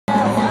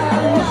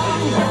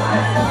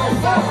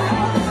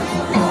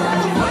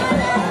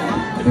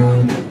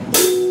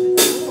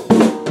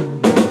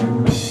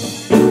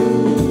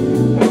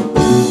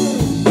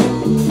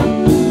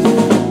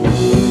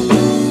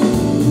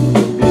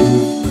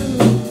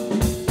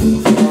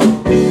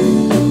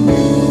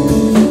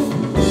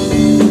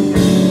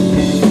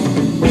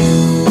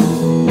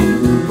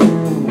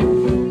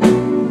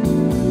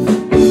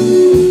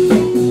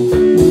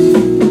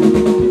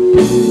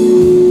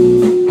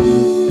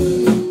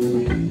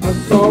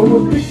Saw a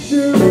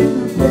picture in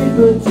the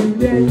paper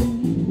today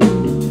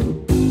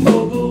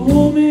of a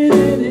woman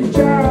and a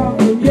child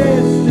from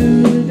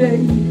yesterday.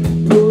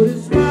 Put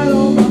a smile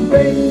on my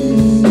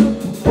face,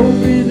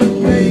 opened a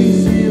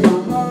place in my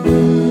heart.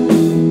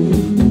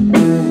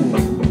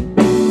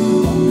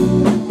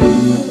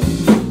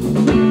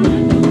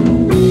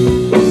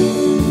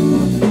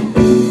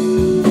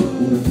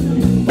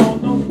 On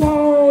the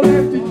wall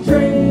at the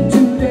train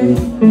today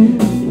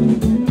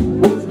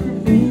was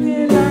graffiti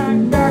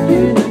like back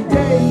in the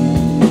day.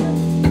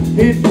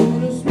 It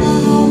put a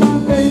smile on my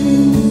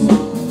face,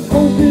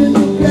 opened a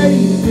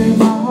place in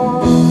my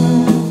heart.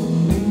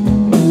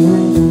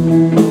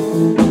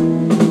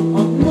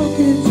 I'm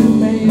looking to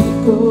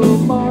make a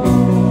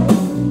mark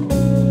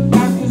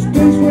at this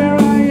place where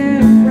I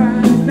am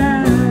right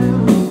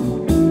now,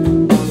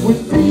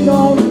 with feet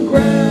on the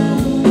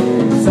ground,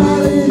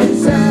 silent and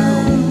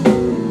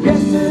sound.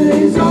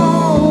 Yesterday's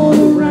all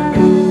around.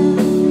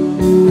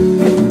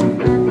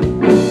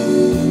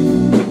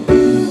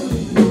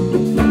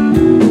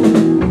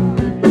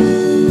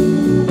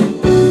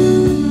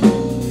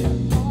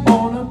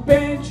 On a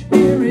bench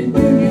here in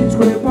Union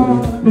Square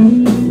Park,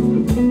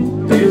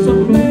 there's a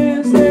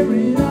man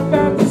staring up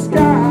at the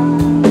sky.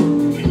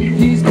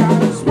 He's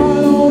got a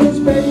smile on his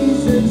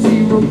face as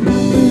he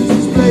remembers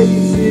his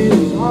place in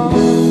his heart.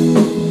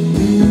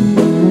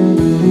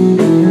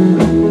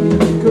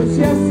 'Cause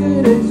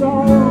yesterday's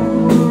all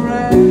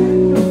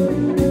around.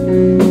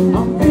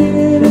 I'm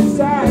feeling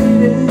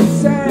excited and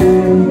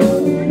sad,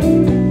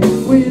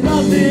 with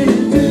nothing to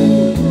do,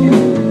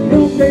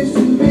 no place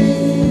to be.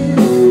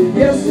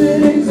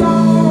 Yesterday's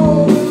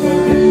all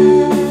around.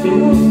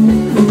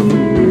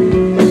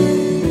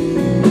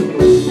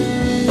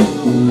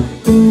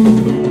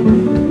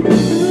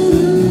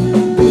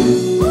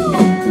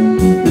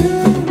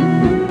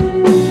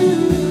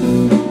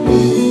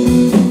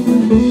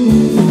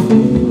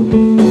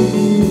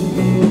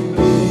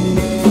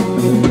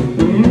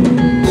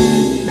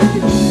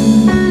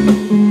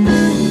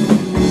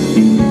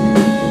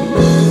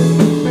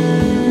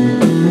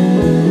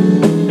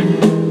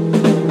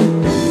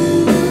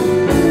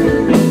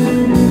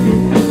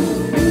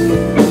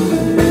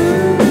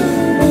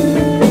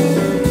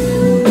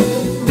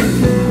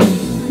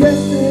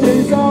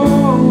 Yesterday's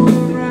all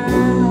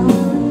around.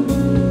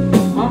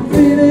 I'm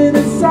feeling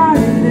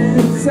excited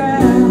and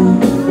sad,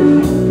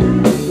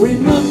 with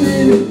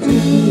nothing to do,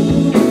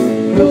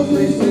 no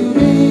place to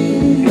be.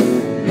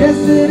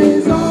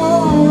 Yesterday's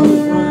all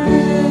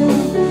around.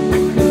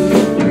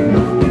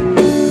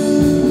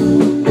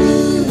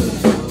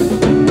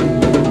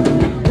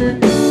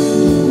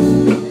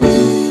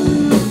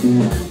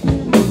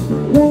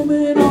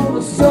 Woman on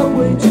the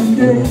subway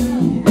today,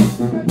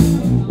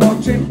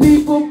 watching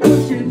people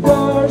pushing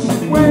brush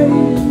away.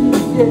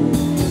 Yeah,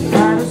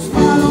 had a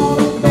smile on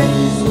her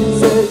face and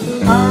said,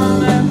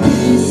 I'm at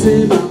peace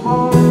in my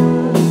heart.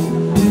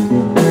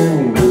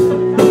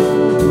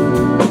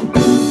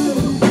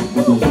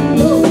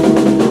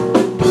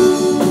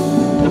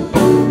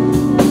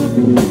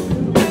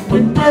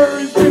 With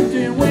birds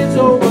drifting, winds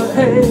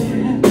overhead,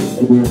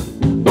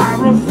 I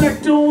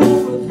reflect on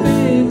the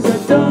things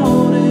I've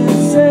done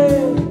and said.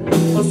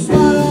 A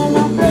smile on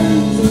my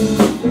face,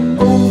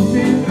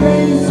 open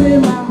place in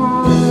my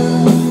heart.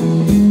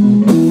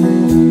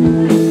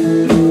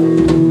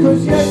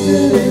 'Cause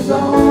yesterday's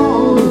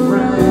all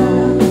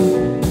around.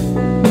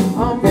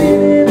 I'm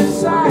feeling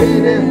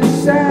excited and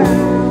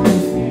sad,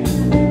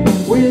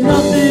 with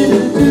nothing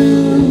to do,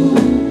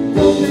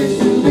 no place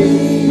to be.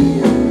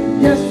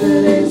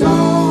 Yesterday's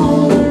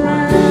all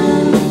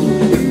around.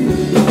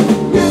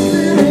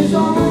 Yesterday's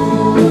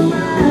all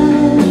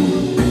around.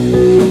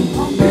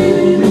 I'm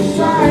feeling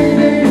excited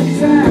and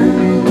sad,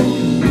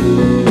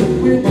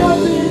 with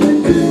nothing to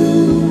do,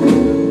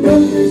 no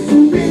place to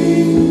be.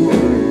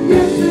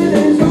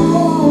 Yesterday's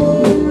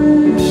all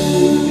around.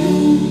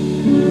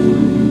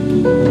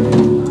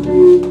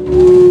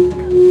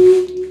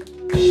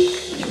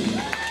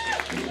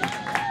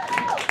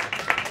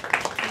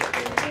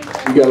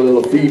 You got a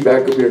little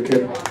feedback over here,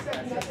 Ken.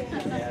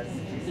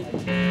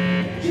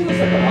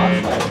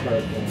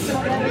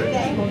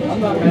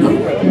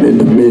 I'm in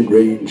the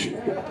mid-range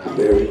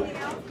there.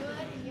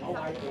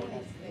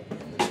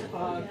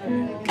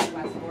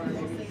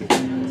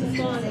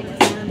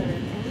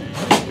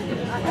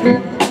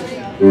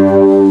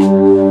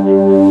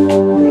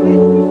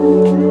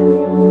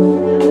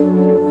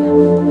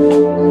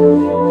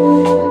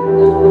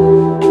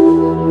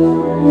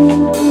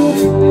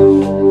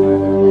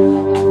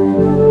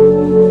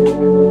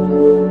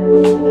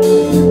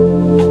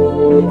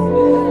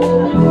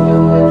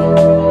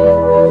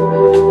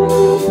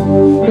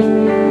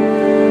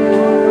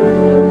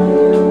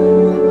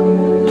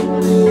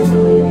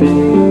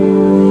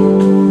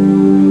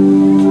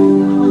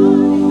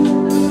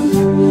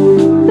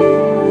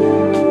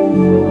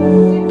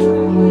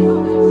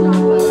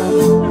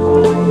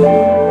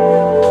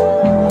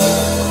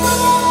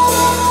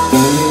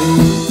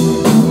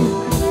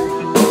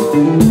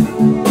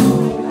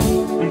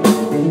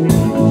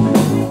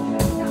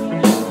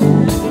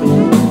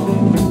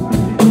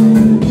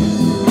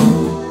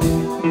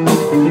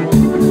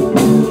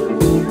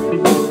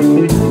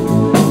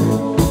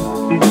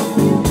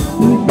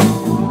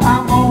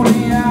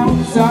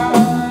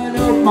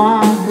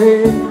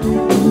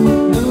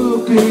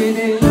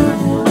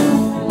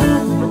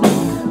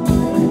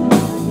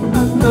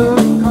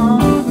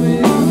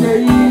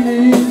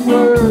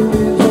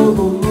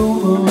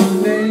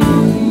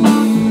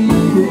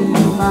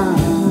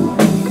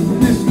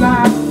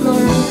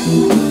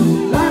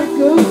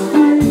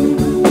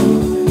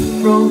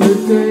 from the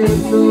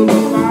depths of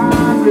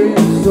my red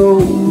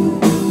soul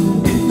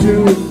into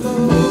the flow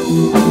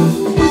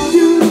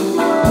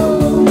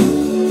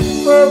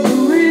of the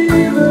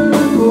river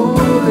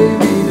pulling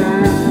me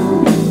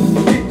down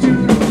into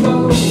the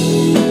flow,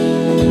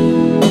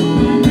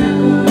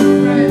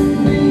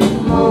 never-ending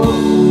flow,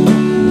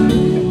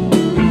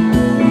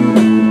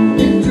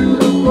 into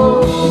the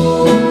flow.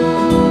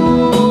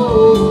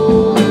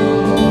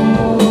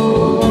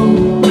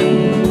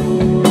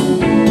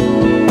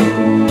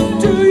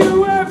 Do you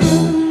ever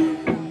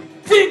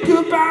think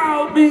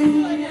about me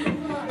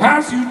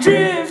as you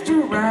drift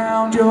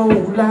around your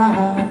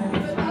life?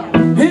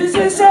 Is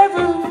this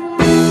ever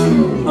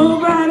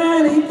about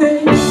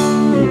anything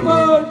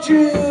but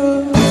you?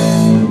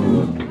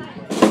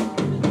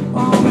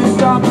 Oh,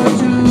 missed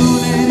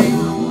opportunity,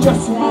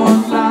 just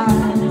one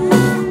life,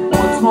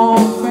 one small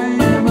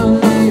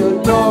family, a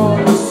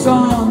daughter,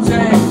 sons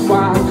and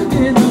wife,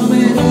 in the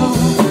middle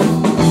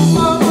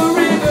of a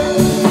river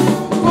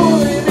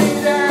pulling me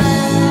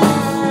down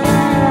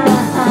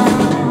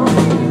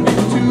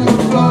into the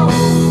flow,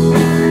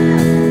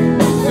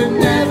 the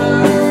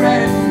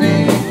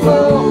never-ending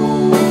flow.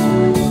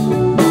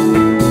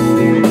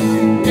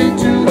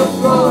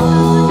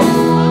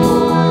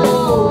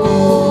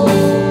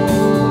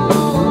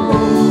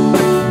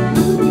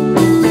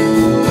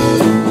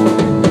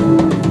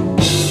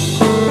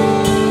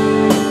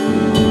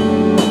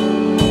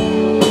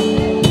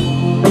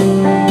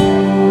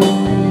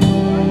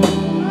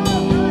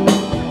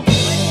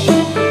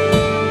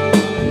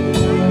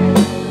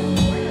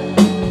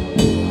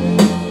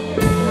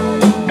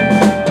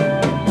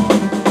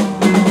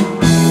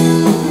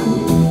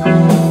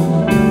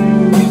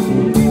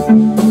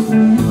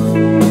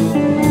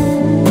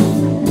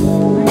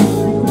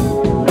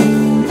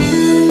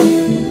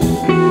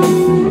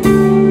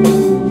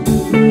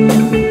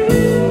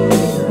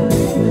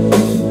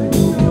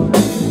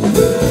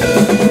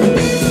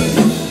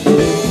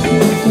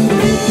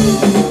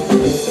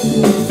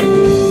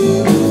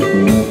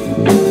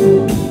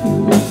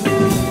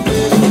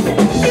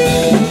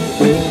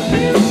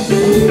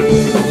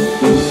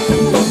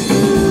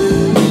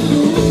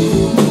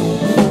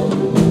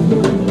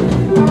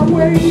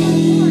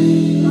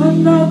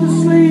 Another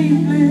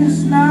sleepless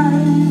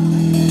night,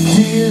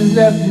 tears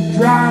left to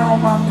dry on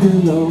my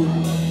pillow.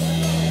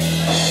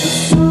 The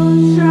sun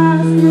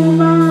shines through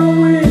my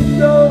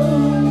window.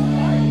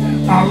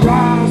 I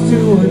rise to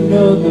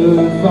another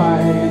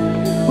fight,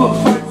 but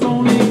fight's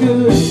only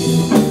good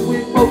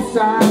when both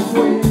sides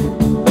win,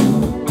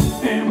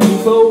 and we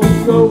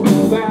both go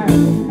back,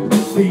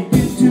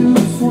 begin to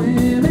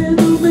swim in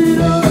the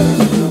middle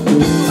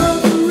of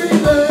the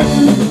river,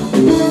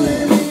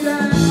 pulling me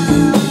down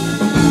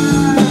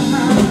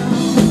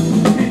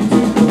into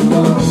the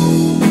flow,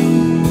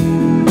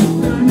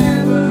 the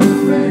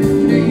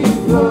never-ending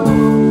flow,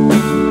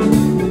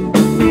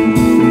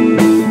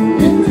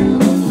 into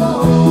the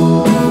flow,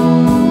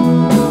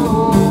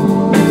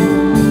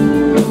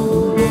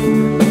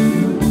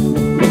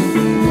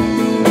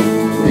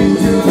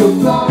 into the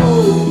flow.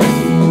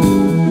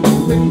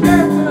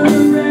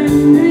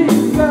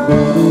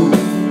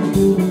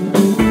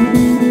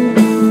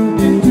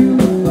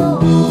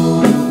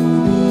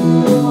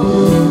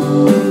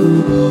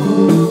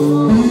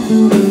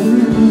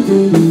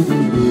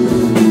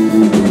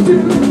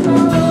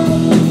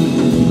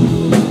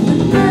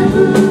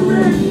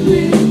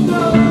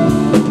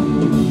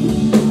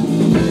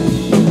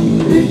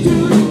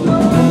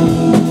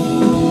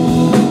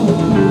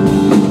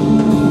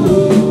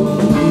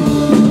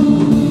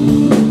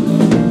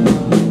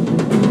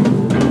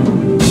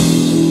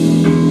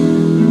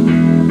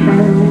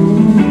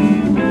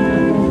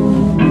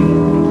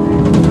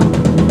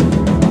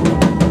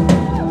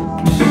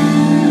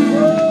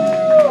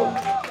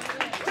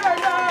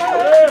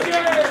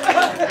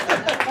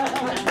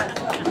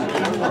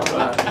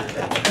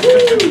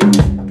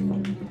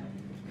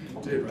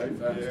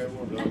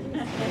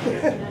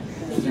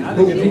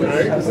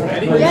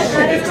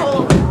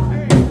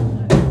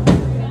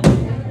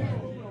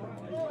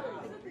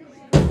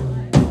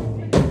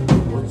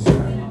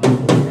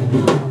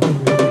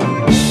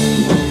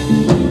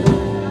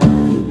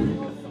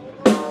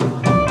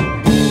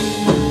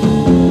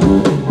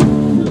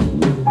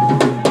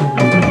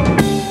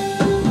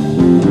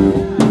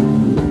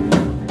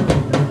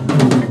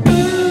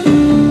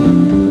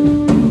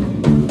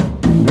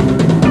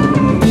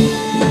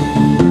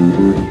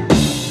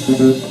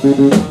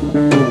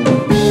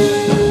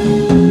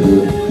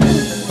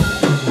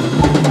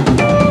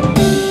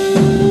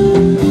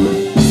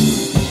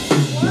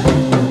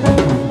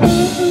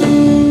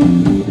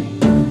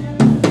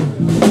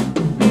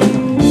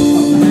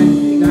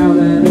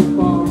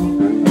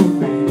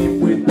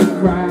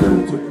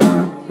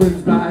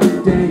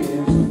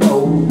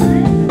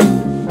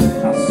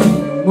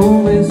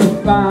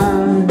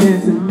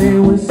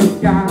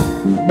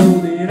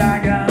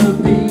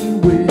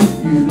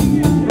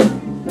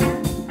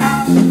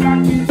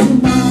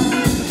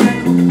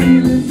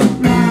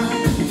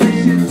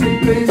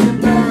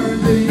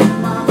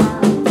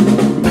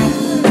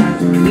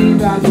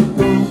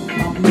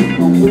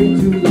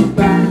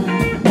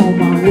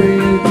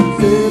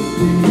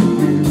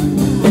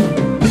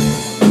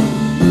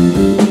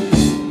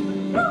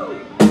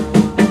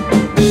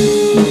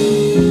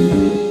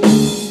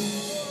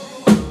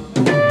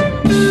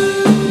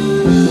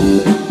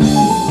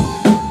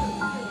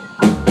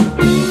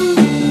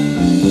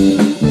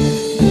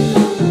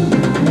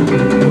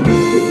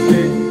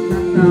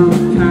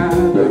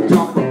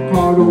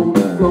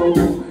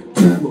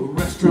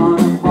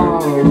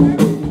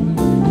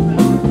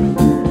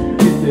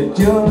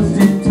 just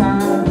in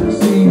time to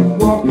see you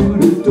walk through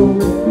the door,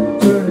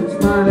 turn and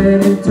smile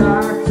and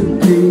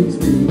intoxicates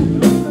me.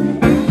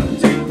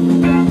 Take me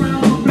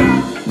around the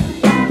block,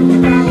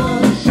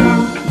 flower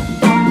shop,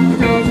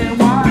 doesn't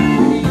want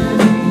me to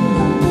leave.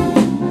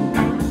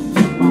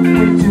 I'll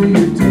wait till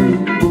your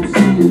table,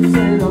 see it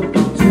set up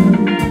the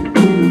tune,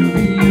 couldn't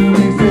feel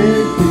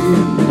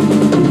expected.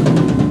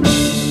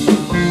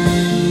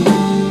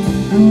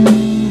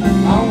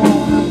 I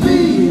wanna be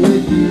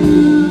with you.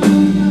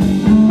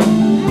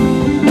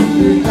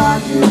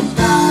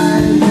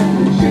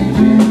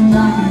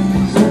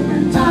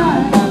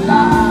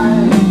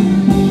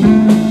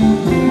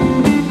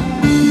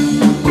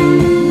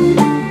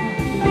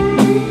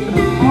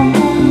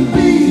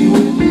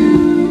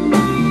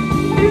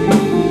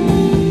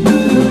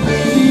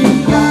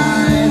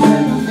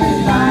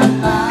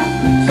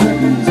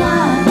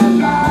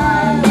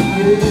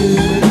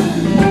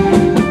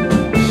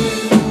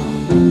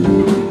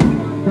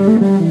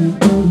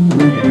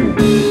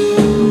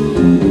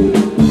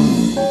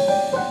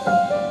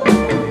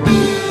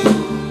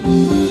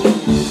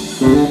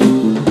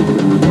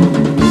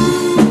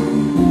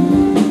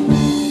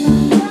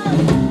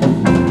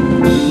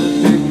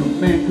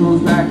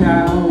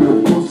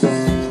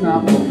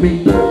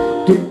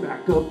 Get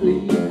back up,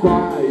 leave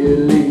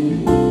quietly.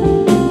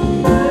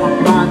 I'll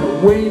find the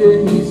way that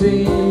he's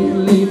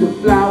in, leave the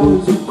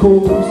flowers of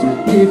course,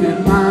 give it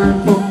mine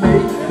for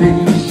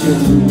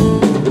vacation.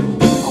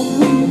 Oh,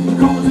 we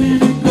comes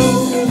and it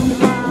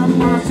goes, I'm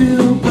my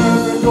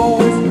silver,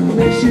 always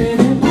mission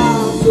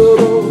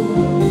impossible.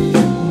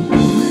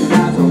 And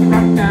as I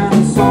write down a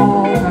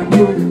song, I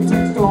get a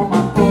text on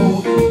my phone,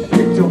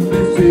 get your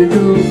message of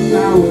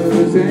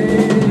flowers in.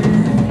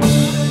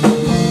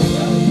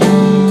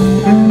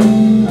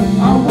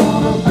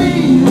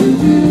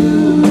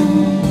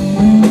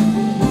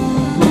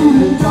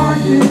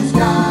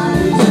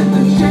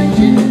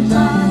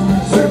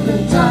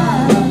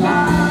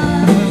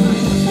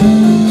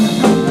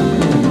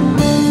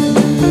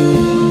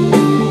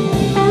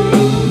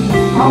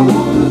 I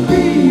wanna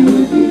be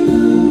with you.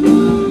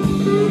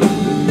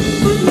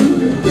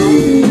 The day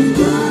is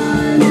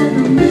bright and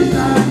the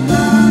midnight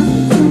light,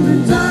 the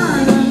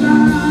time of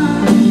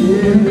night,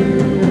 yeah.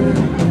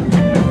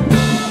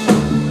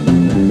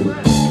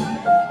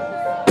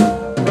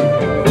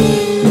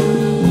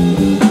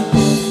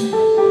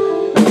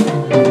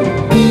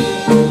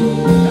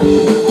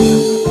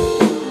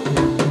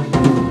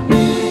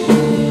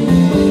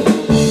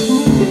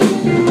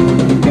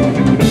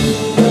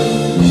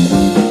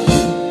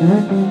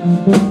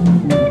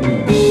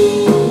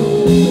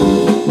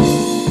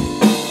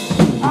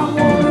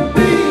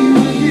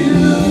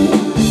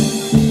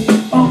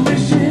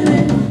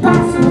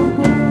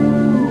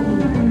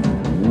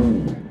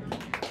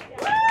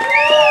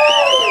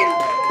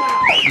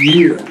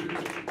 You know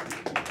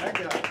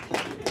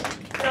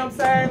what I'm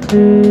saying?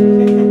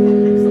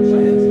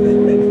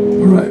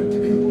 Alright,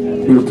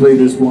 I'm gonna play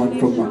this one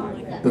from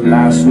the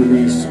last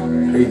release,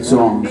 8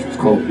 songs. It's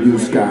called Blue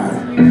Sky.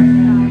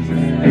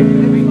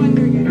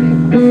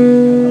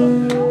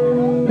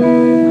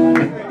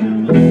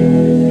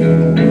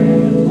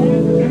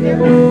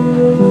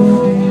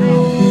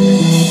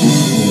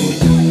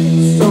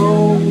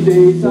 Some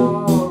days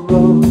are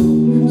rough,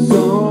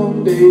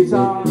 some days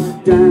are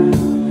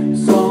down,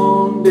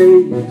 some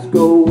days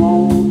go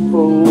on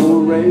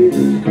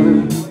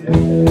forever.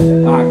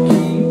 I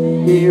keep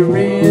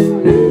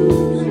hearing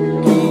news,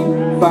 keep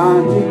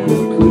finding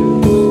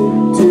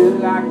clues,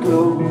 till I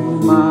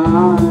close my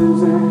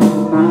eyes at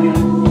night.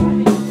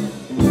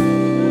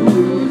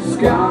 Blue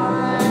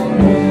sky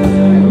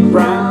and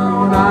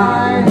brown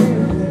eyes,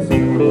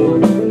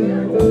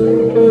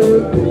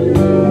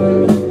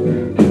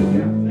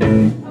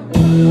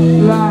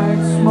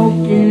 like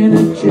smoke in a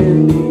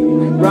chimney,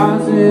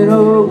 rising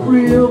up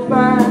real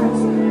fast.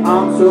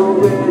 I'm so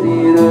ready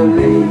to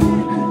leave,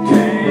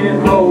 can't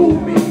hold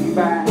me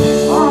back.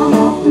 I'm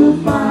off to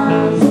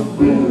find some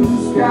blue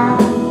sky.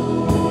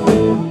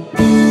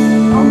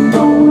 I'm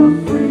gonna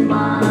free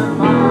my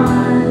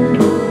mind.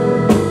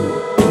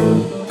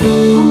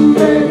 I'm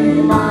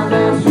betting my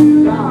last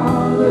few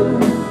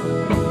dollars.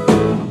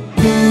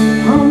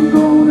 I'm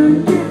gonna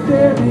get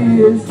there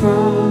this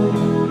time.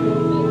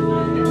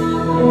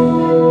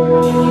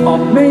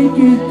 I'll make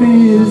it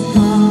this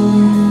time.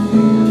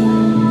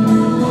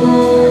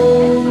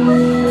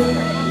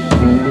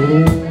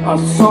 I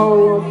saw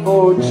a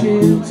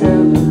fortune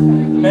teller,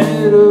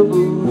 met a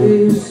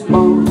Buddhist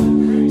monk,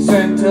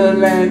 sent a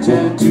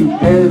lantern to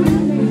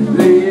heaven,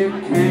 lit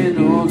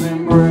candles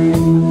and prayed,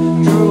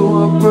 drew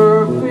a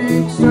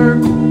perfect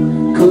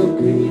circle,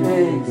 cooking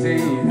eggs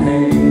in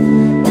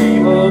hand,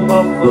 gave a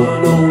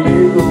buffalo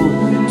nickel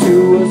to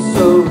a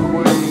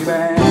subway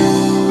band.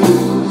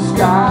 Blue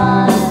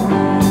sky,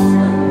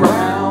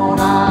 brown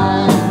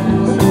eyes,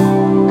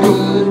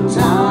 good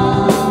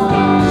times.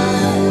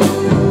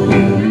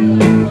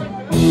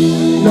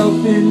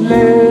 Nothing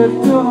left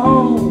to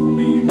hold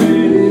me,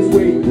 bed is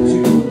way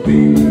too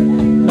big.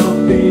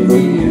 Nothing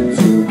here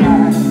to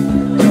hide,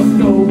 just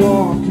a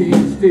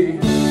walking stick.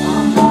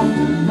 I'm off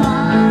to find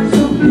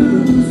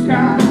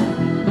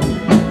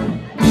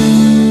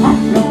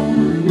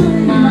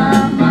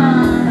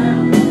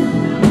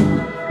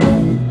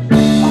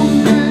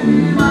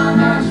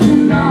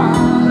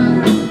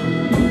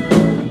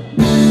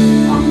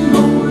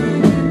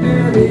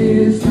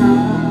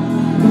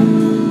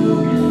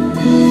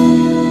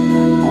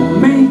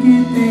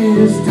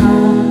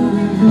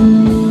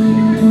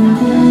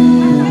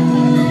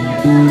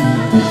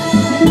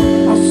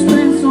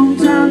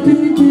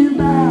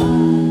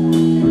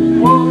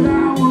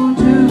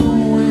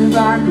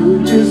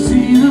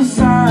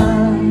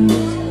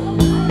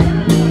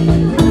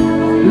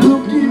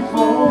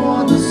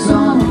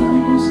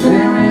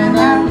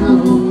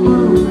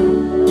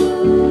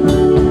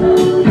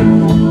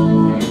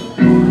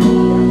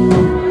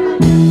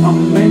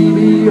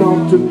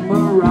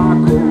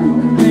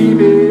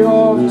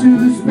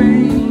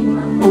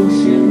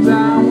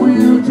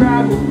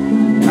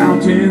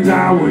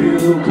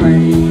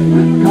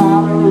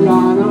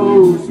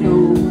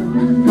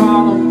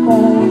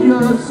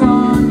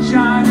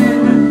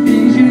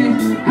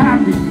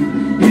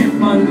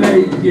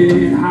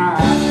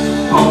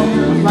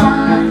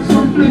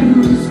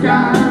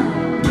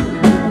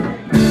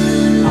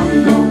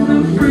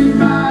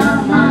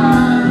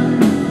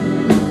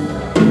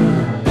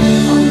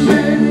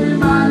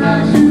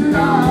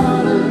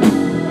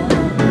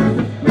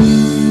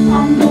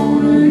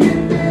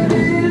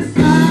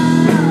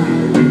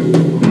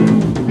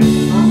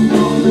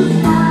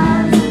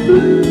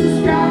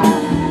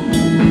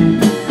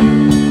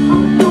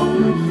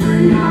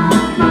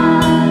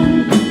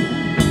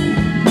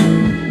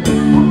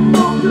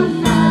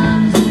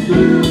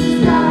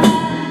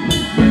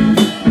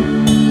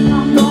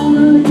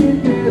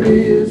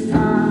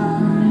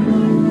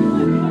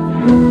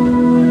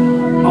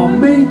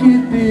make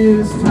it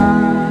this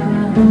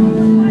time.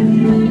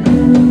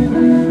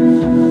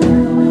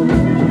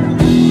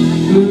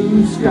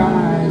 Blue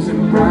skies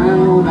and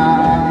brown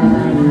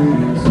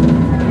eyes.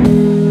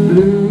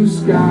 Blue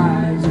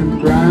skies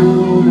and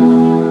brown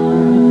eyes.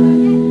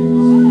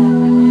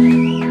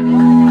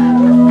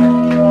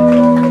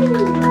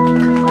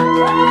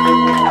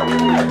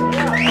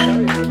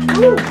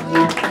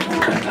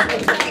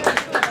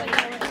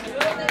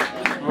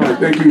 All right,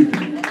 thank you.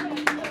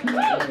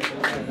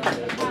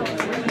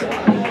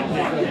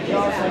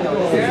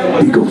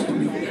 He goes to me.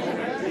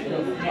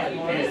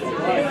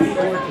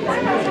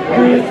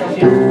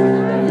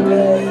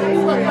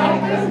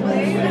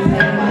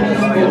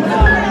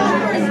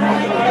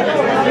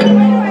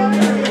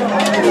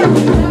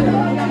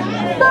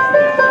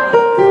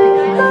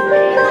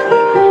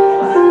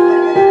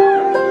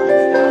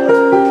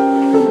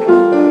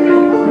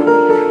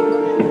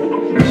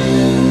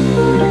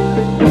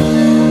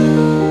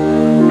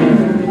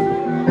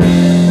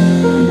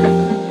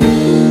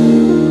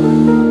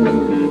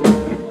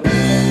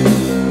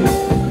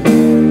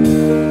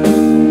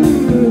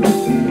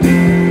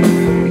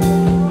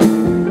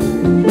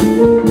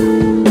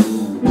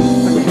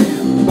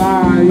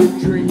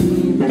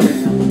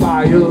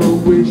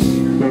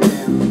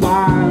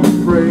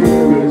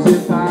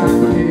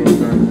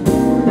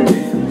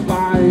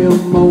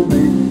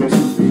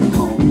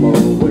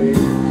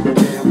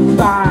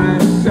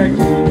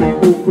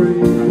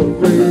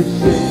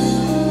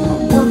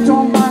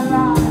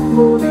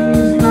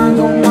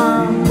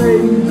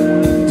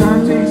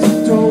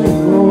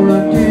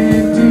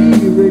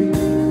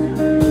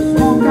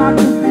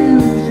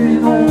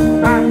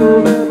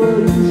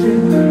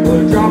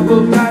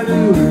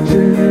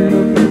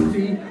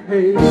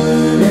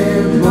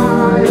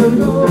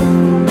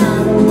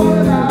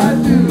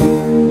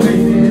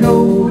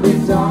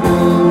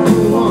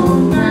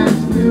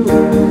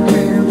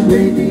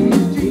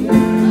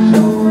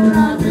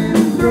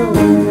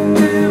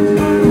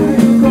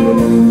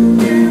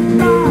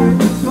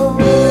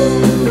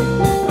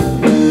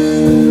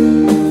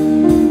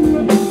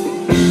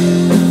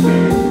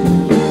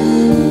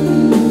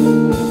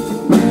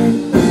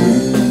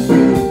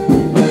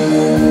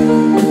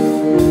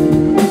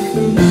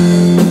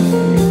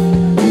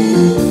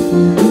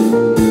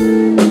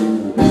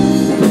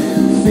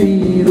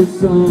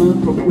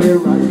 From where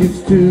I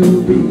used to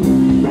be,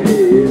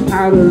 yeah,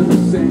 out of the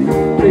same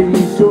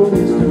place you're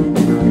used to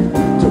be.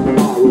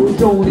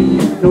 Tomorrow's only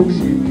an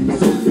ocean,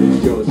 so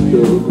let's just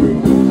agree.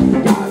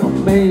 Gotta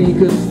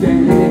make a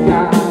stand,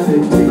 gotta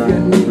take a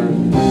knee.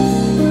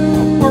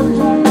 I've worked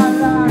all my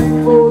life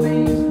for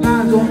these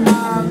lines on my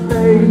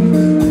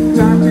face.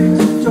 Time takes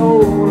a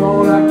toll,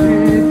 all I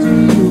can't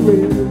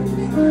erase.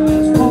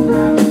 Small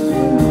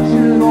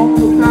confusion on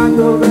the path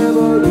of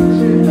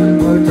evolution,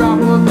 a drop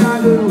of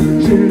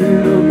dilution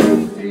in a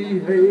misty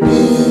haze.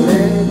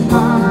 And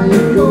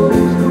fire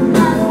goes no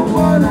matter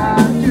what I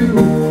do.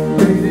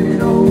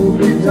 Fading old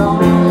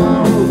guitar,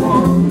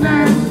 one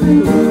last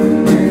thing,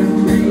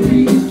 and bring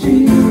these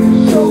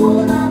jeans, show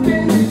what I've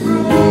been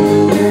through.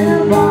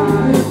 Can't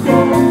buy the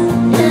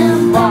clothes,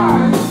 can't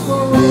buy the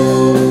clothes.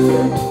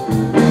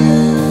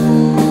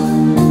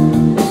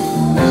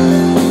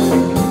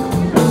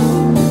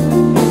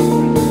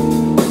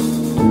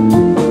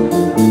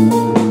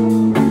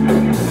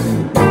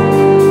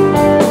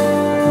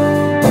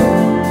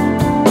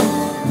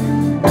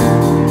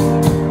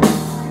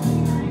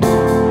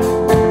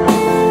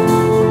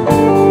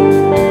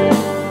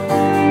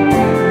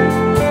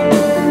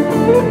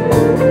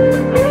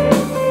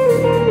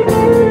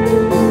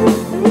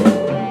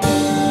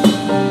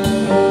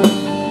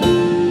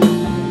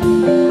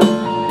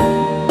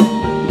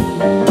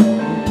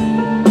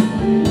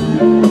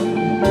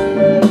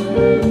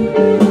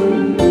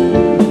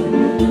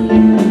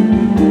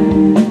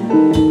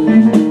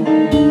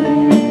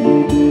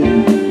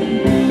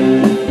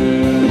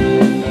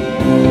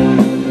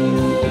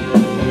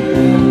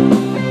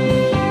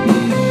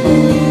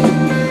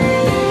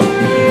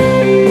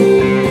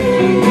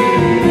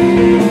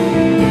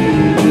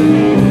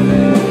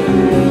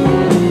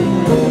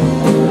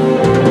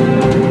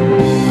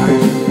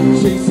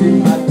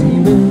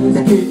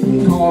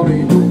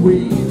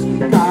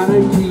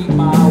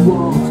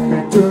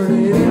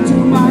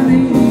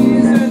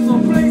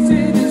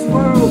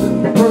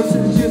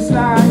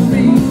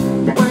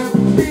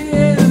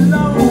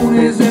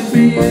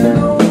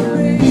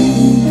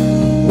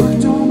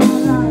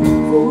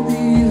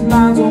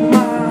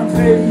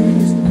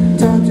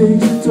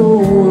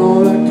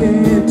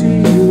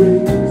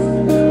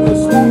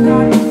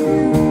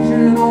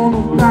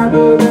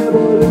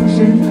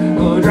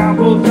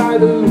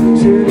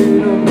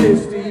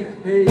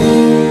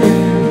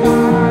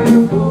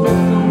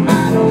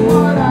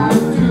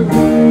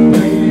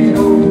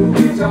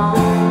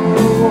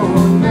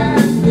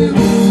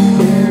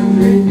 Yeah.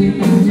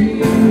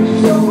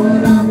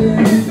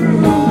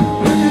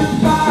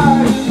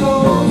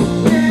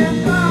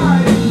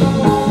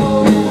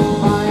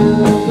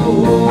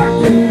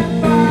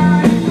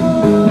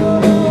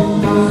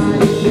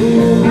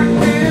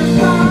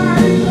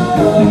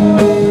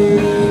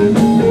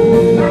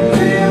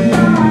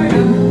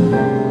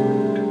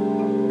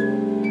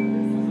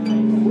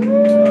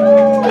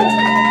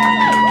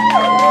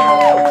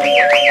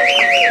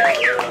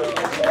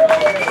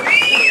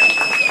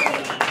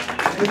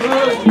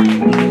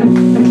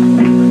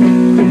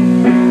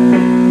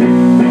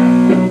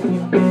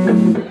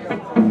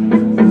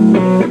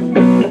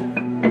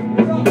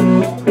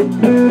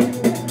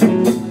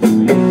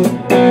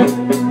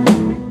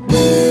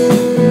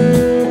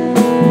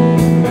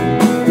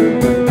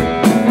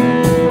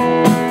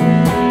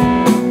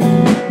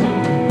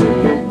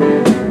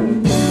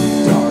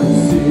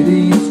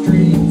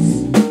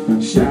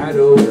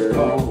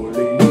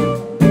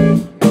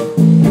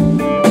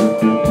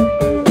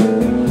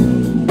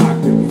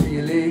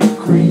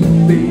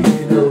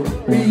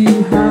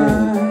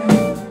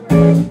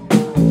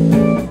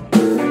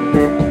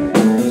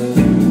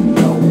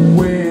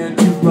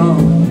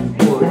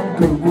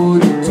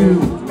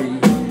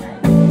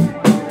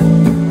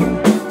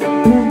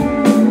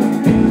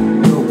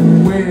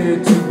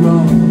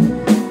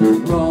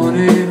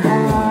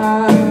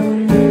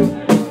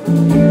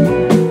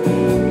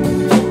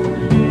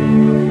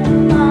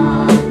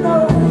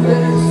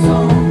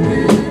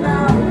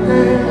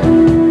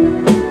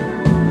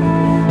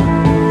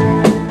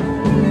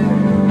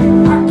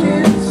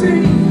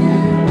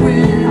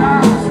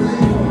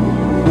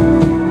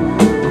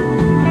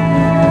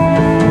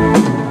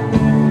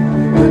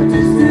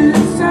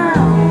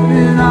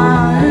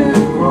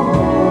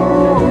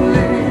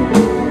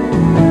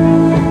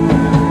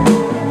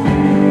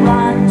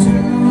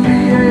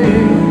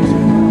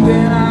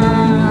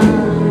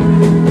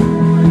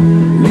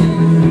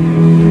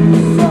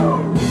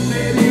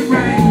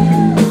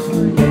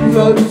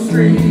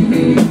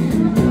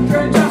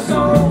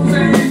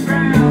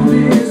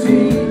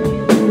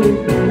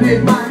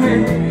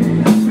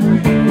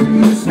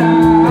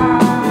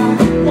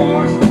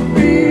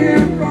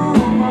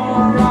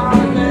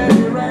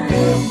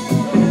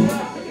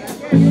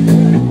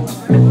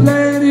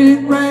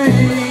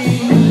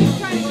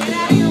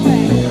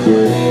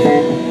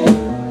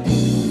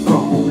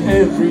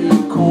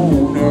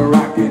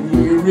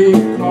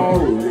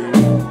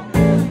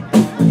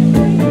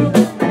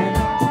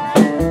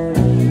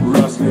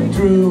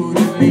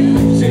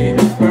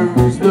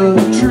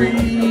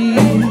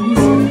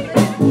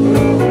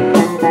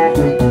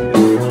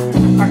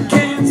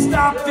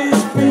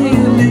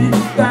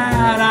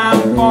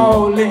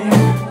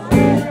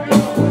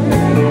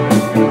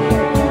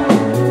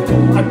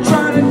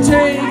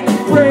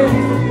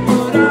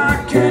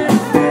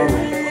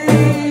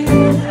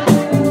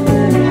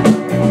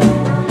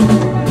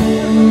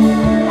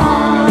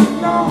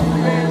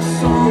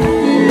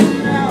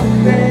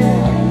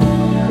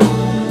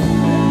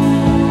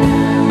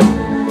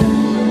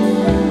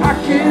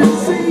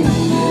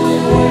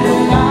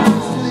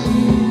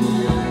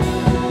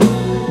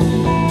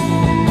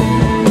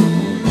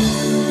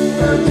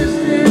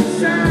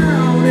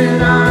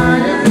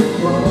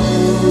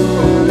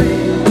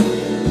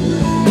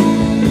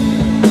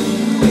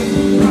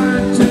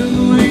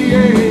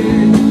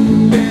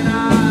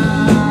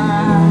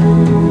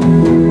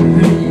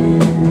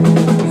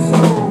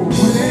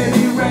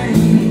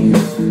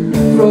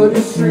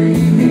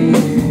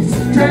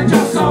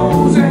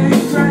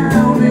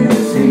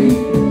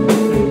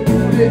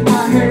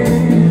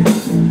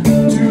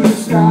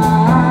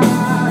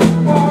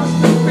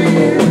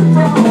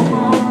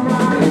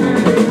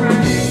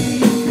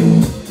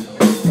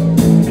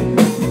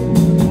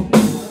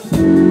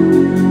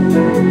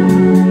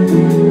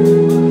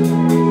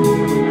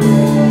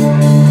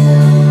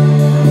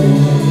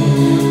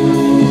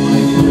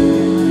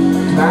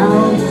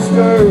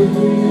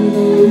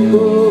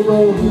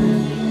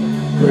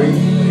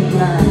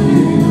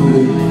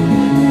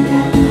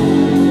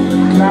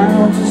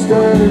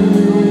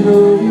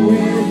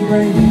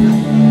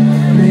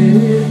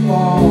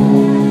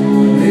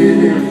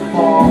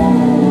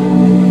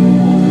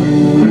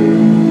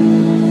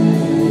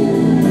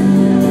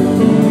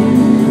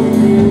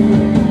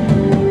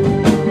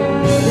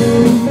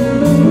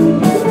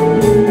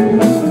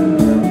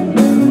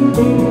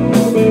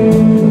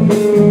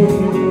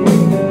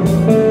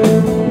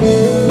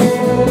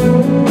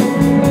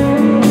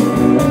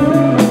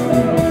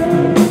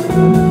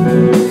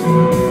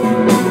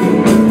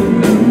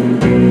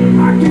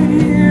 I can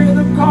hear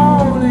them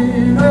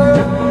calling us.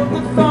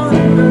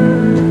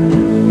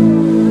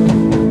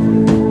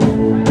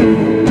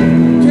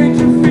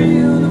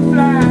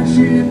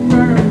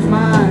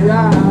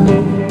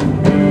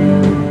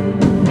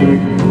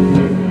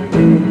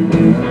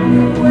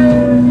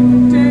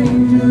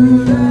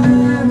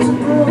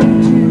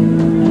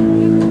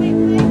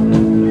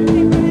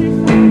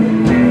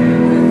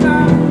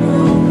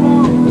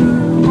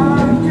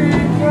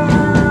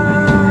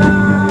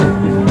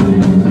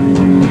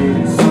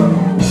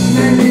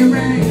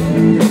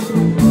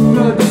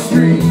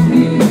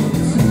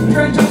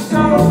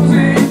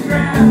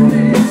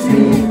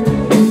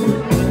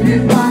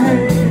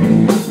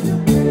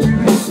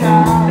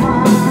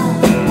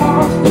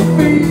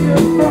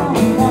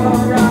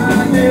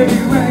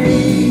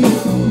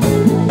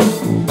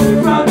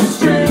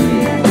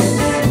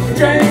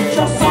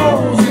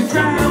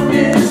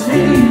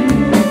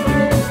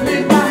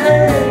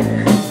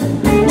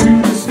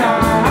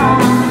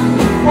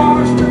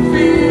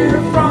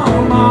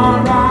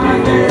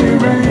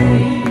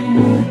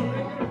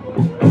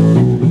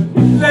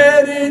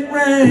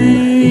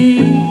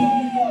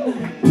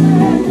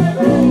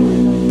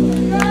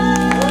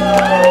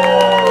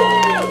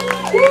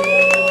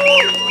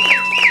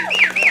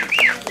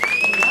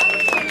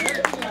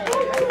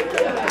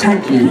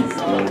 Thank you.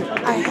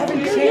 I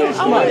haven't changed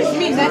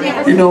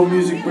much. You know,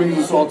 music brings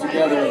us all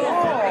together.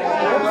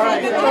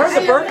 Where's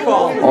the bird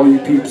call? All you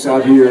peeps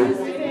out here,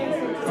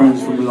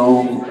 friends from a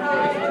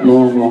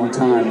long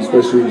time,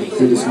 especially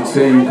Citizen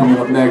Sane coming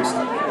up next.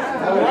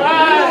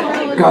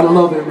 Gotta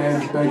love it,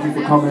 man. Thank you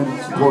for coming,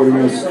 supporting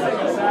us,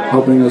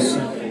 helping us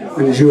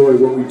enjoy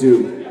what we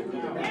do.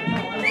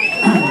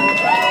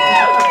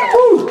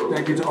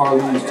 Thank you to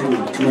Arlene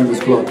too, tremendous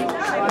club,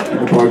 and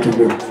the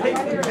bartender.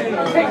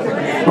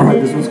 All right,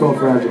 this one's called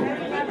Fragile.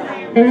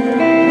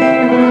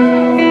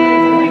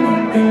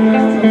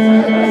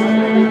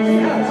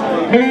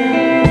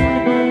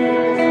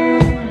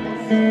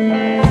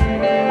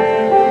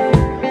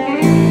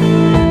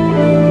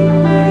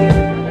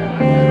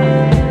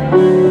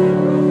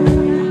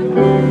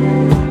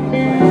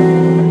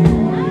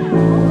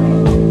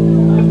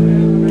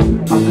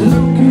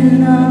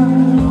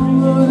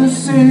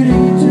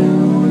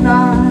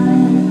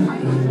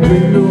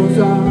 Windows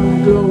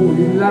are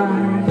glowing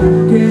like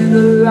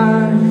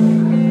candlelight.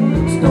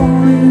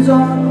 Stories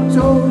are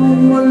told,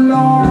 we're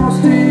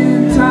lost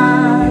in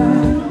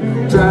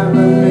time,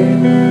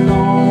 traveling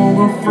along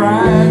a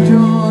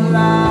fragile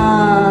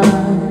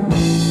line.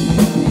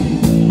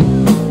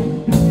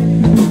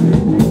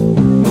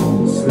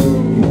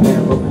 Sleep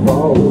never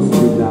falls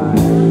tonight.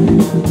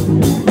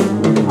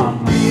 I'm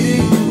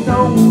reading a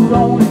note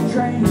on a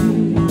train,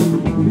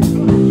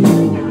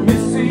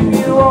 missing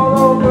you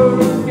all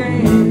over again.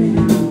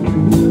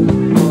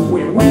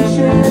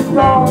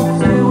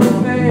 Thoughts it was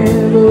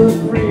never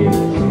free,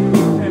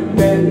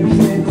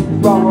 embellishments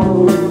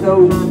wrong with no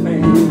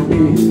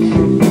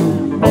ambition.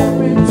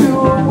 Open to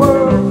a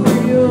world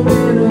free of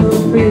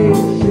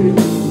inhibition.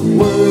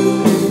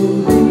 World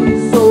will be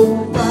so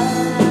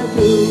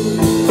fragile,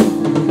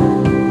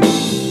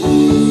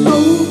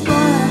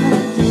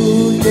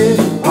 yeah.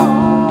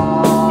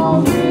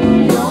 All we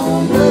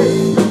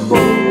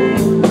unbreakable,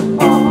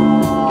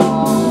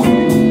 all we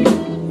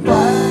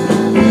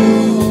fragile.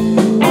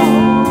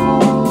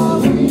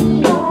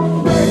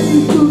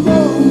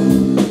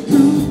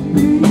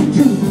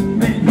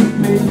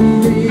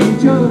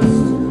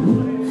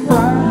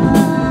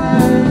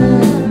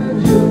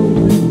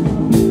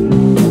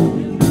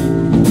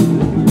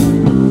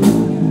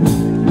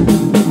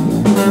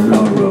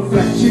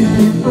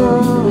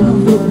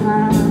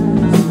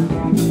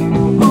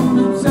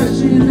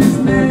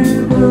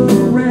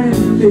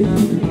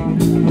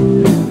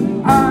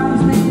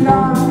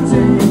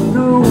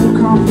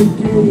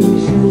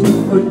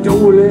 A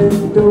door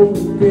left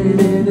open,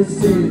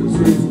 innocence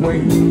is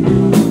waiting.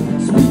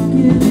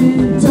 Speaking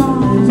in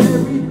tongues,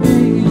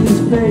 everything is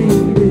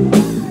fading.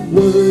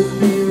 Words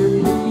may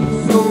be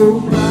so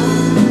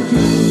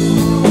fragile,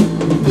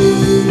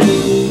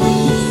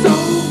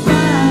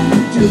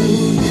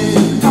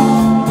 and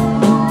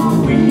are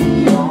we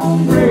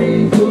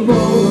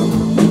unbreakable?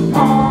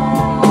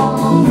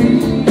 Are we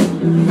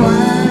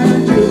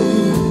fragile?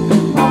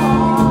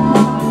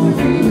 Are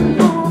we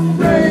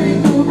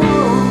unbreakable?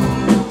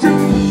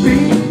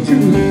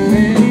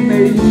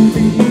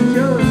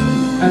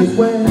 As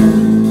well.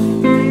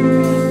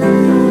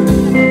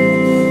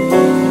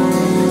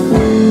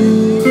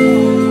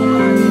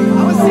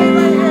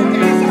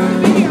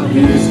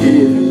 Let's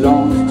get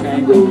lost,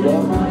 tangled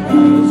up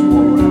as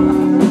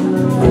one.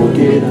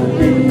 Forget our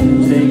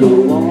names and go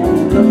on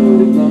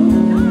alone.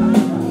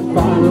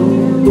 Follow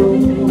the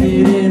road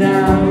in and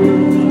out of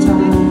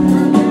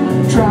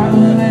time,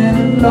 traveling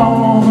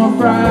along a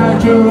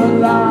fragile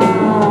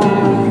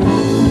line.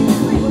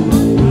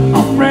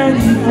 I'm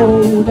ready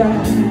for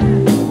that.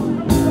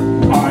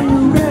 Are you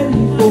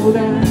ready for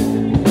that?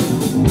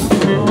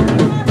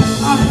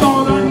 I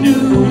thought I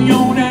knew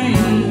your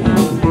name.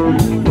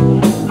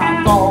 I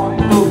thought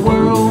the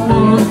world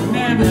would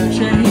never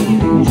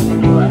change,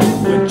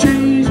 but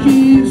change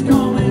keeps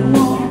coming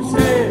one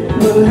step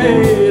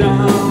ahead.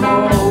 I'm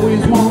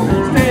always one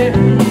step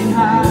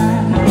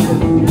behind.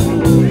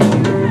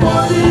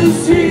 What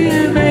is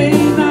here may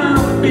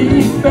not be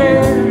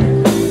fair,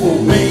 or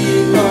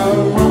make our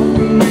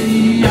own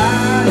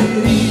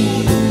reality,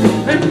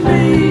 and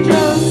may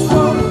just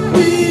what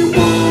we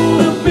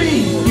wanna be.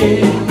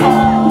 Yeah,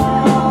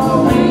 are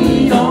we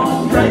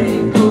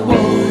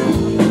unbreakable?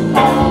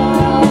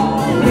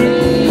 Are we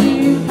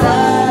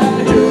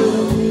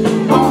fragile?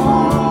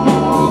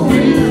 Are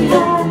we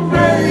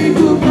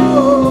unbreakable?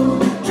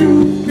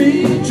 Truth be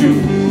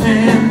true,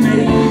 and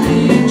maybe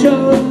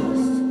just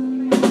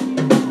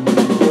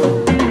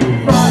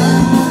fragile.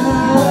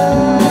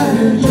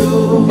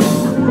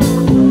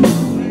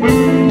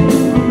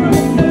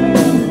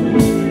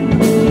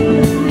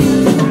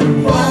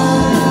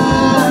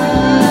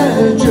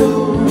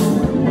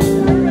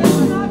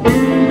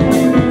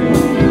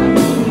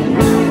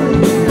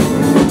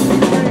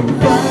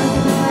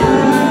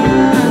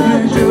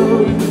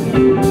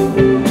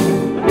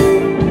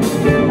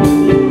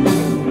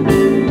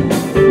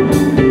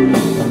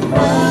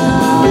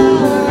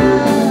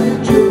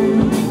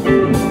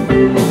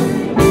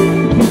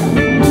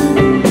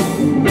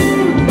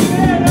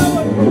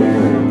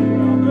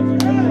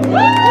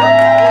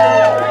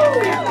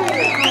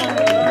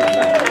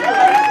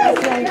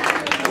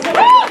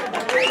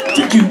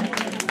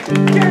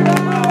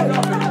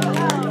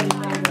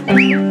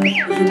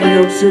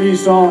 city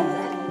song.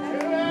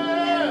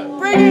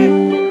 Bring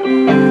it!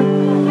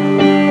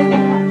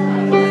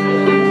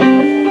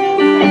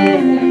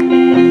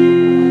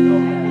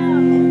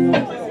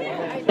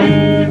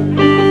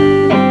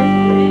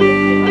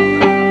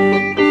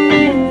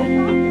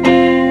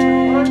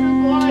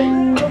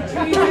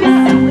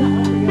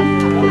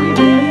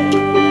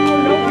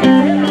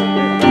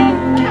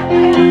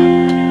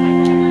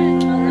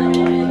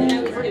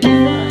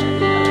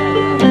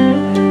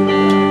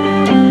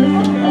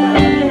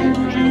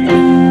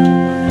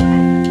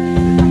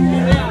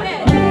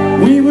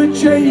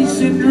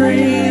 Chasing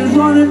dreams,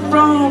 running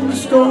from the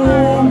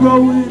storm,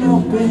 growing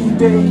up in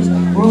days,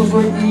 roads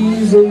were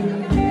easy.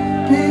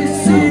 Big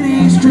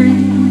city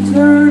streets,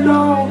 learned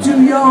all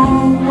too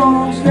young,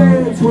 wrong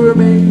steps were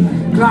made,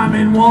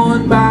 climbing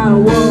one by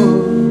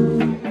one.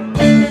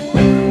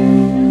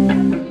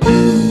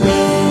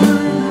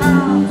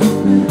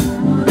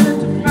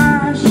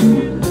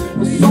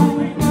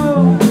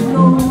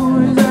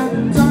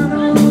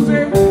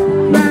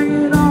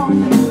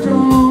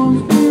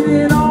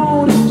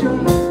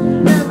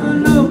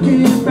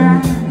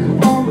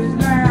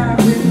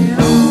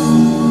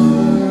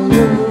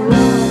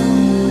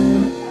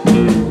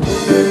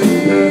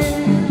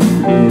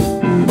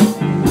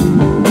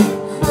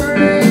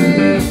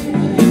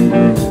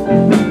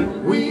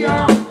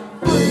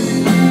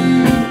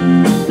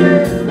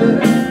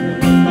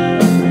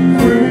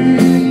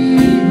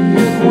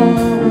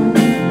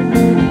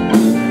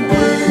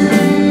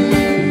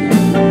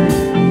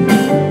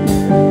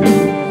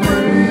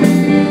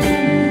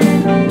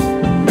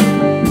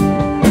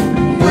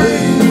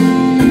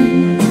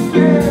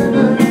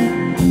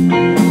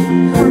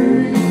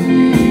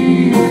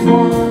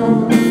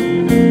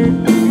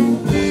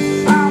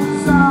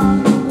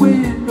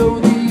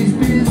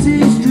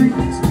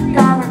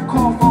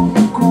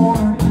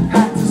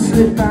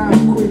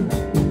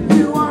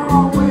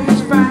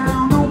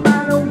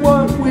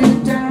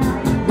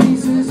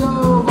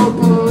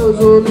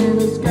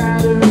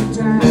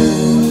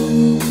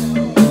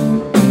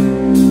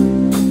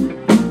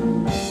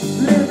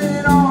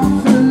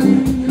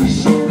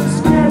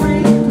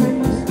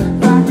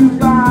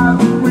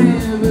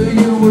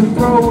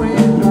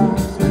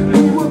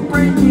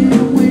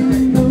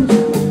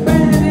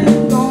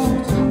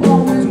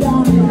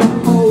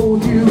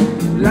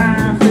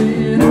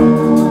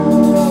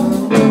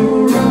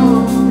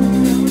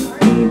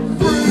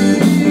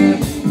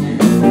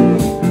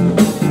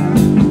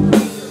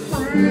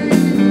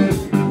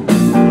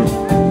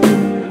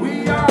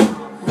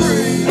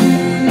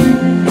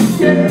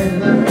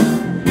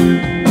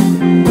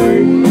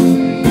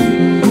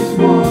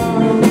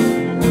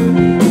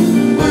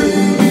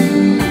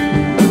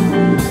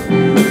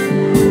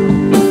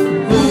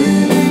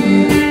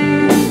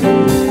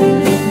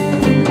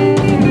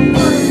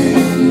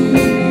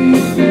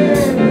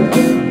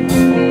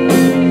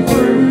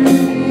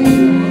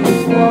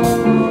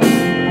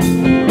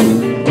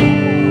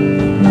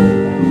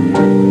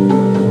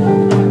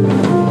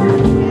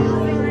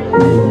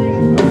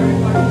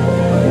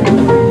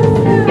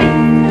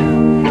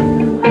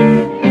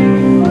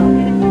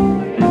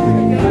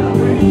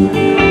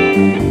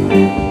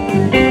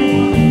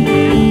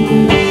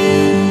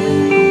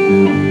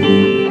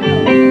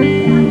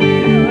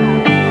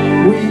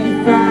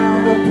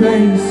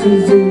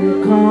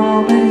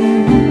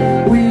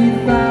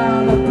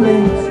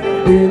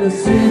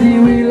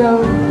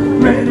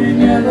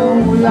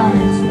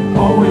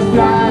 Always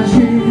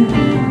flashing,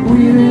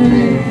 weaving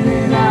in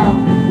and out,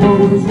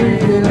 what was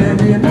real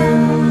every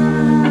night.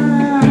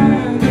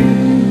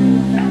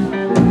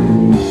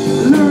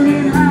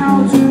 Learning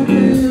how to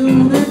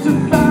build into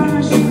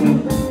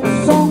fashion,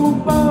 a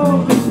song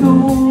above the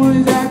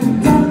noise at the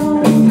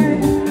tunnel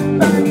gate,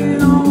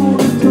 banging on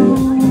the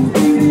drums,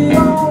 beating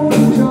on the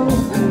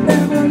drums,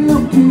 never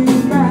looking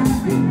back,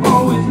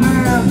 always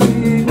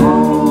laughing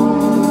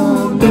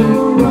on the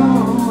run.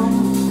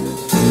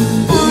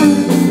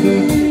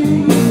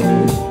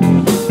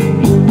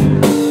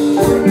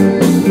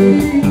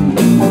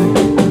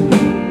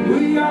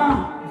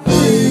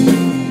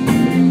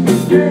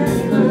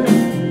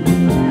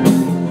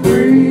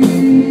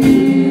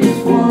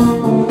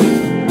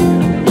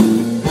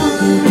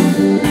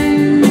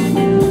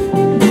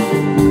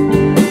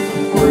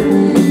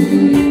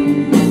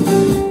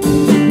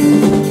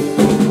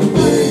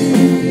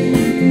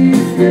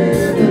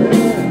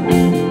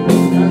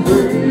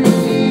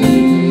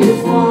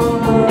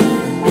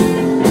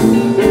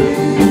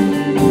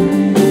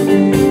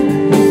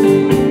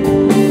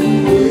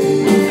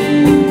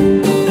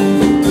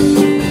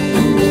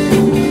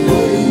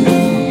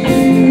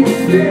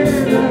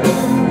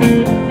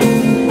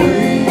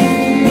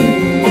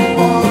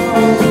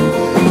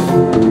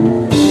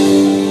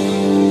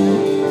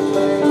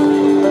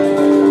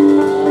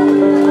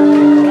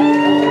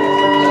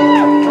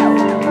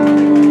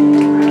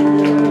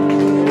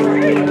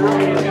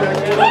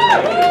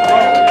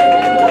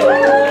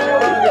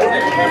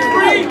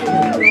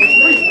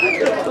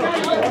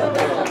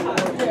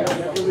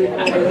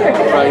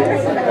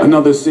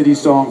 Another city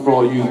song for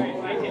all you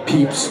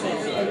peeps.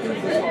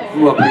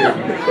 Grew up here.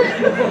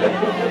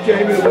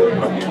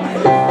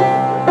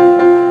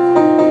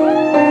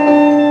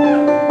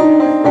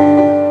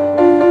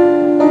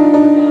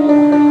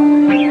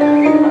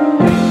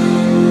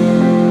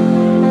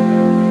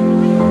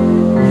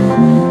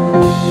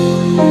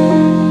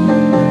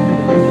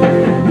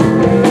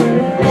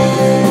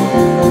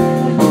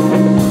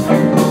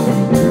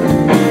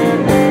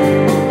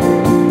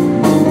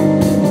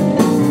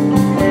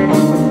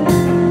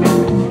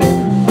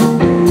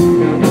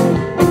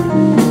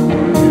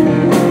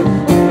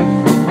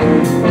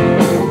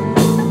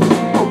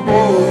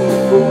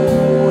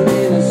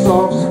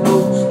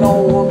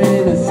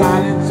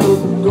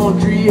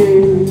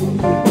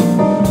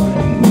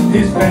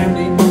 His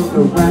family moved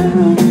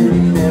around and he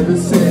never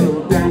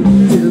settled down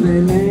till they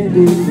landed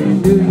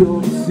in New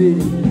York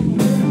City.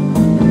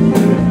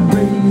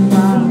 Raised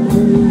by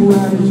who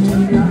out of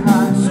junior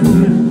high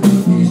school,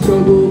 he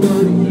struggled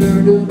but he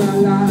learned about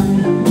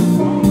life.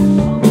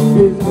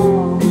 His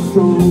heart was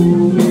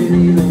strong and he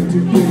learned to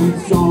play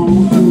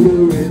songs to the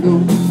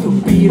rhythm, the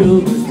beat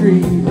of the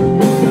street.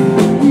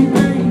 He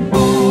played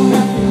ball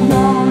at the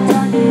yard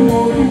like he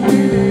wanted to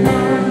get it on.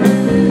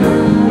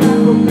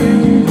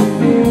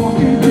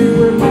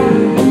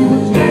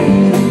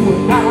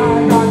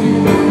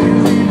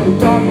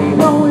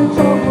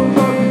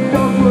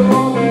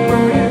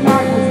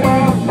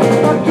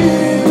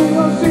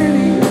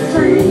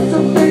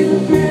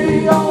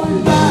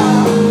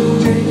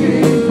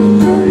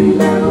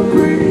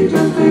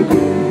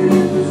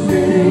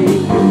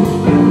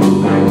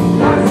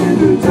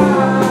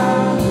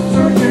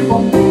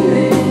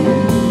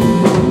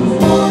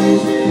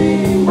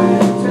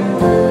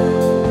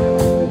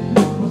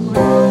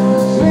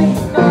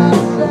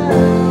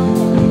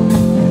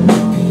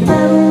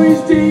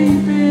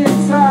 Deep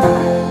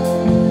inside,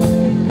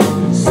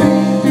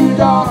 seen through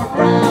dark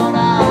brown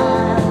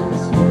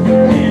eyes,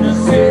 in a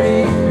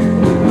city,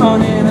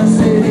 in a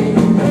city,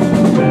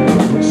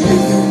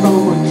 shaking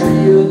from a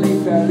tree, a leaf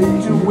fell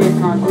into a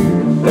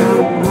concrete,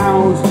 down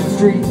house the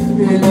street,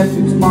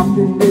 electrics marked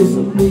and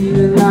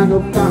disappearing like a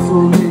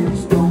fossil in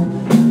stone.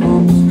 A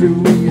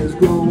mystery has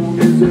grown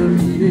as a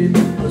leading,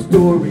 a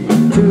story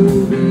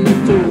to be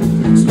told.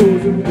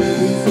 Stores and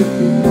buildings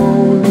sitting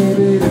on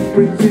living and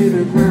bricks in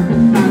the ground.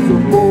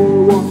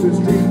 The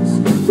streets,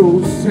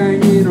 ghosts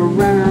hanging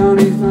around.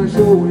 He's not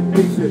showing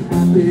things that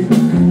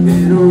happen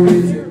then, or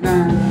is it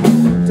now?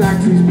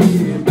 Taxis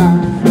beating by,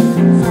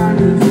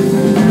 sirens in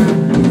the night.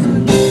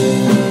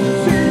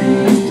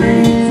 City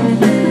streets are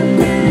feeling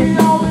big,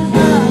 always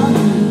loud,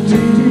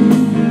 changing,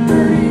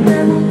 dirty,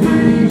 never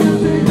pretty,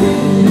 just a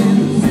kid in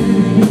the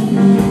city.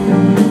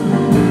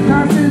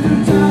 Passes the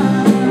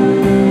time,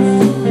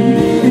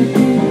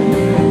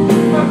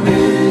 I've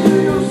been in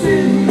New York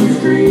City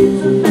streets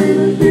are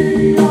feeling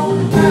big,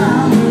 always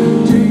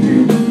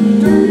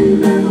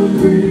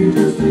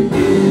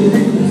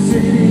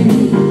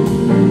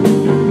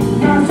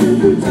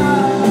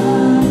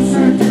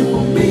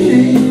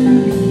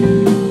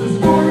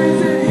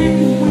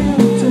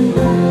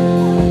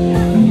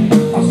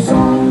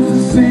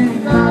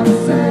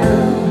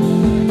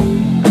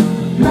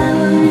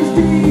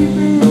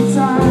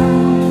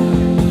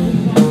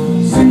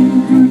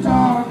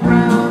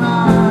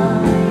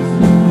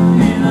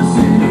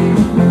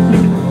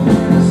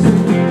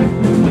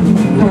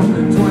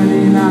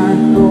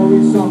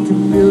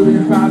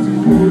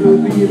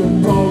the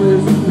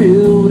tallest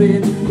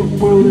building the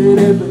world had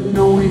ever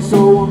known. He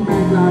saw a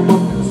man climb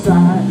up the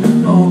side,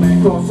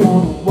 lonely cross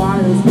on the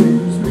wires,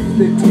 splitting space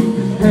between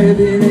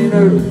heaven and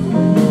earth.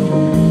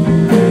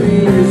 And he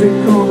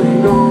isn't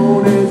coming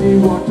on as he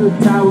watched the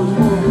towers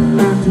moving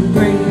down to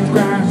planes,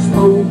 crash,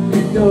 smoke,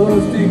 and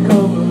dust. It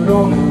covered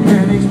all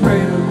panic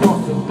spread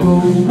across the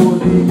globe. Was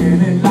the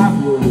end and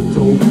life was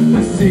told.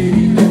 The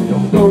city kept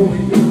on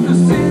going, the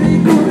city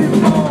couldn't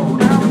fall.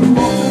 Now he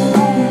walks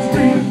along the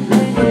street,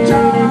 a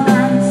child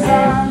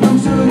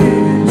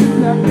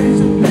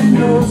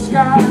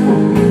sky, on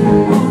the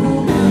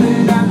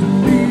building after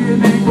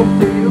being able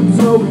freedom,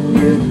 so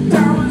his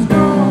time is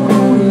gone,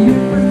 only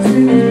difference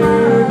in his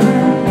mind.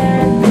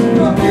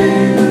 Up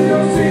in New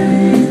York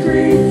City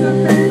streets, a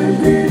baby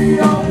pity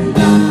all the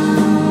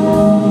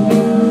time.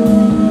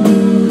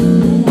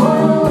 Whoa,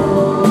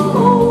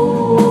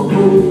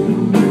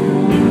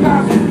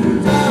 passing the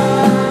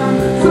time,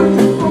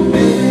 searching for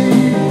meaning.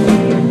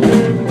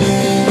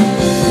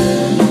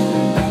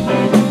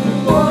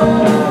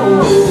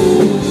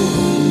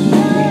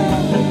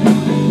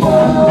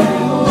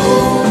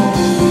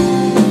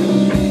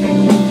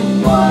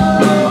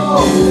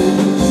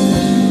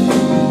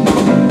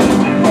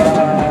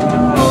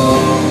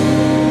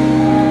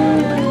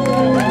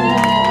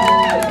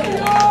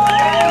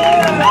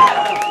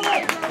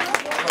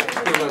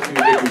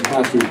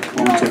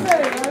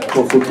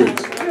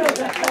 Kids.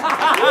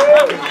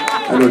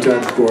 I know Ted,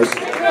 of course.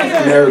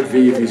 And Eric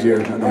V, if he's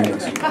here. I know he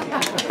does.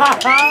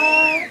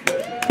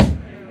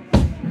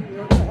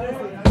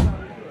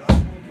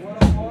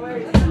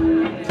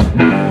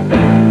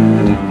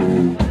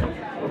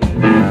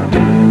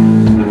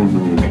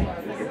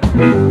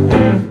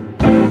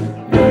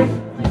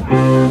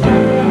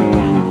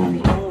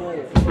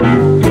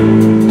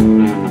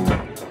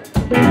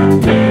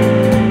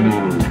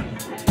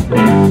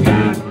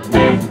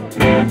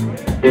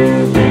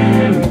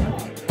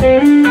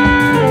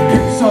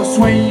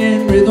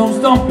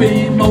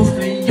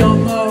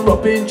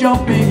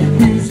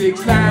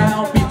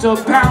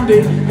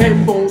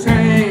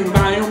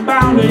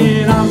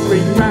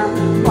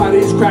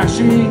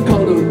 flashing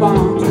color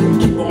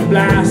bombs, keep on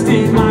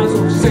blasting, minds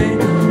on the same.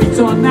 Beats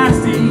are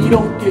nasty,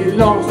 don't get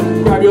lost,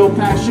 grab your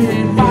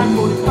passion.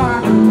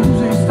 5:45,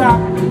 music stop,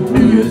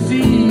 New Year's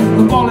Eve,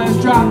 the ball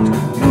has dropped.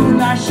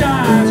 Moonlight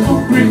shines,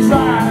 footprints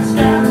rise,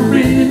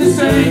 scattering the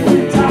same.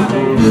 Quit time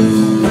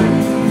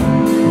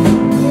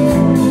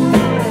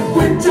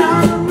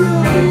to run.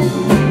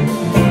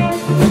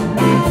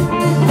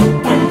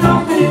 When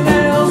nothing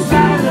else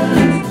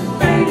matters,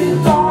 fading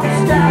thoughts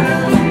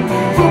scatter,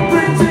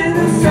 footprints in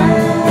the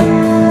sand.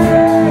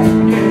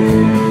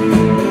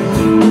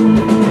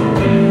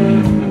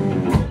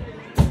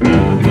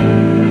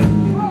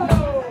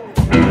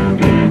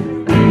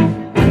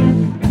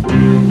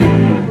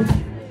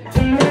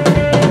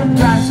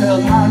 Glass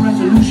held high,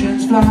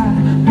 resolutions fly,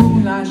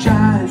 moonlight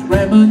shines,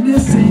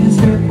 reminiscing,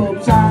 step up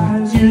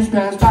sides, years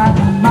pass by,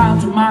 mile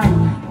to mile,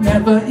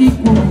 never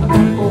equal,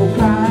 tempo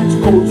glides,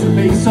 coast to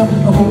base up,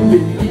 a hope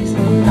in peace,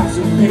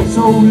 passing pace,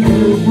 oh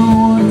little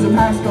ruins, a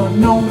past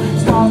unknown,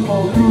 stars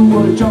fall through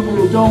a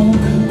jungle dome,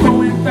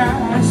 going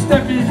fast,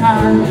 stepping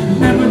high,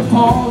 never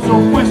pause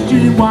or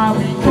question why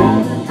we go,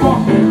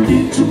 walking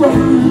into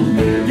run,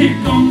 here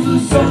comes the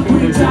sun,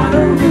 quit time to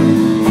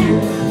run.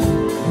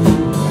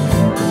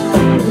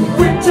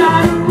 Quit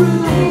time to run.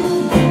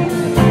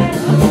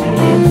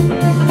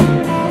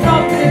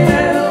 Nothing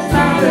else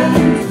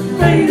matters,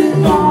 fading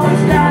thoughts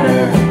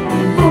scatter,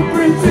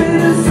 footprints in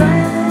the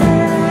sand.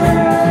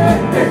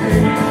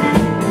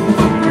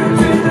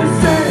 Footprints in the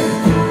sand.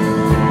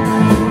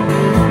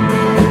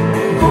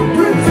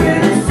 Footprints in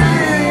the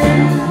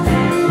sand.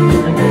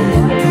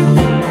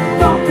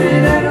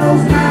 Nothing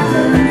else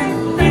matters,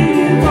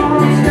 fading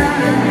thoughts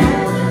scatter,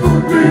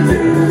 footprints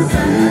in the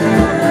sand.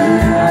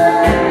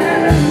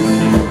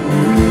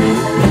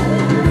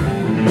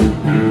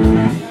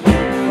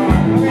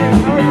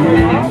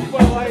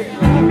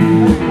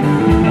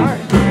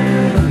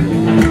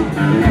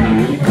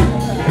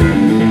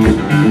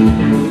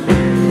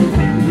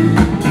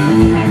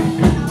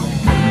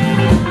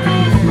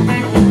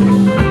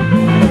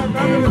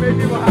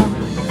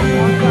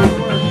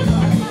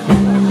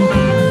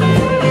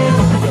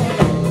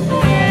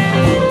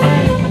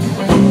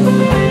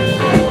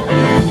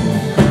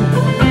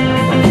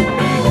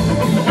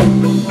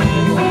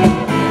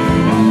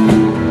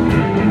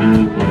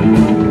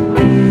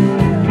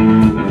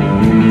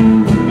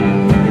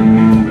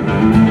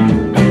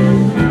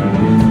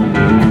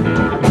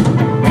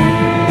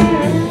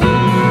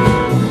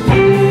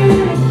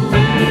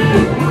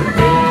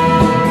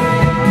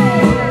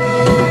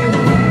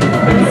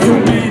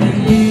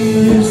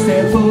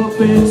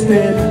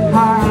 Step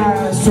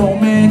high, so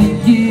many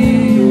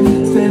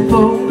years, step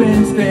up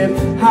and step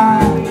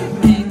high,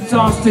 beats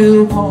are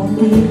still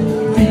pumping,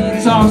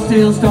 feet are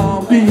still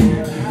stomping,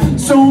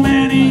 so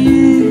many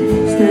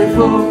years, step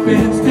up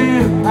and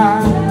step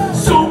high,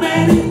 so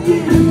many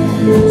years,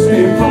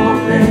 step up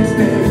and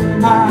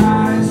step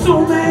high,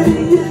 so many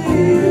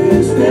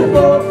years, step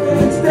up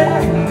and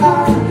step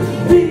high,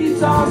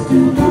 beats are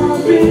still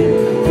pumping,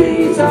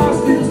 feet are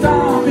still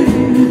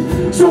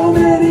stomping, so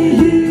many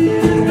years.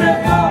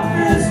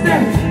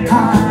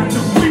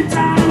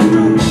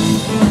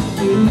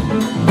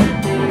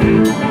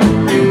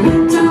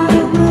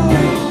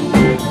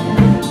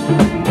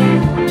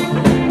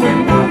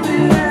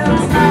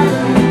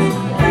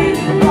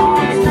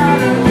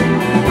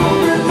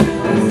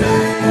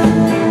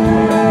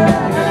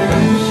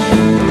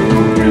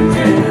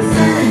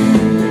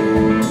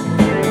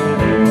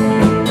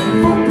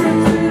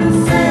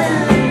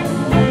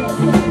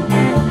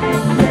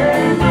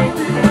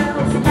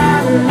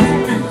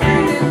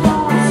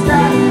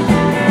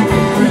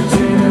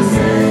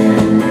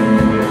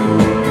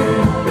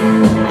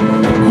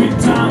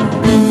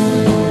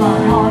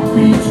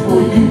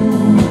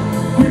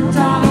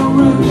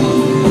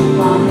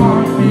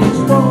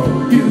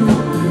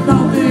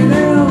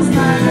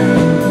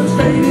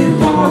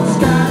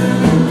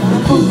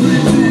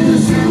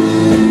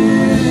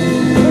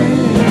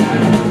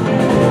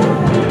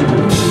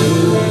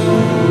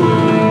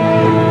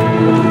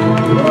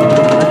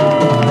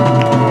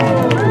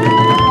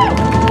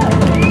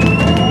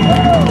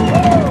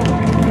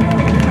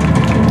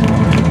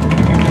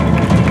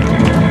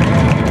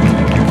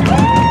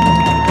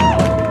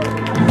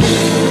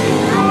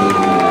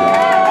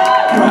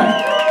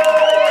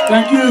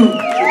 Thank you.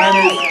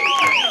 Tremendous.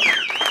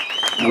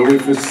 Now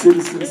wait for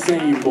Citizen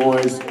Sane,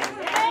 boys.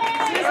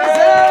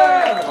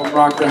 Come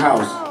rock the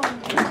house.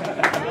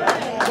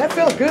 That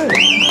feels good.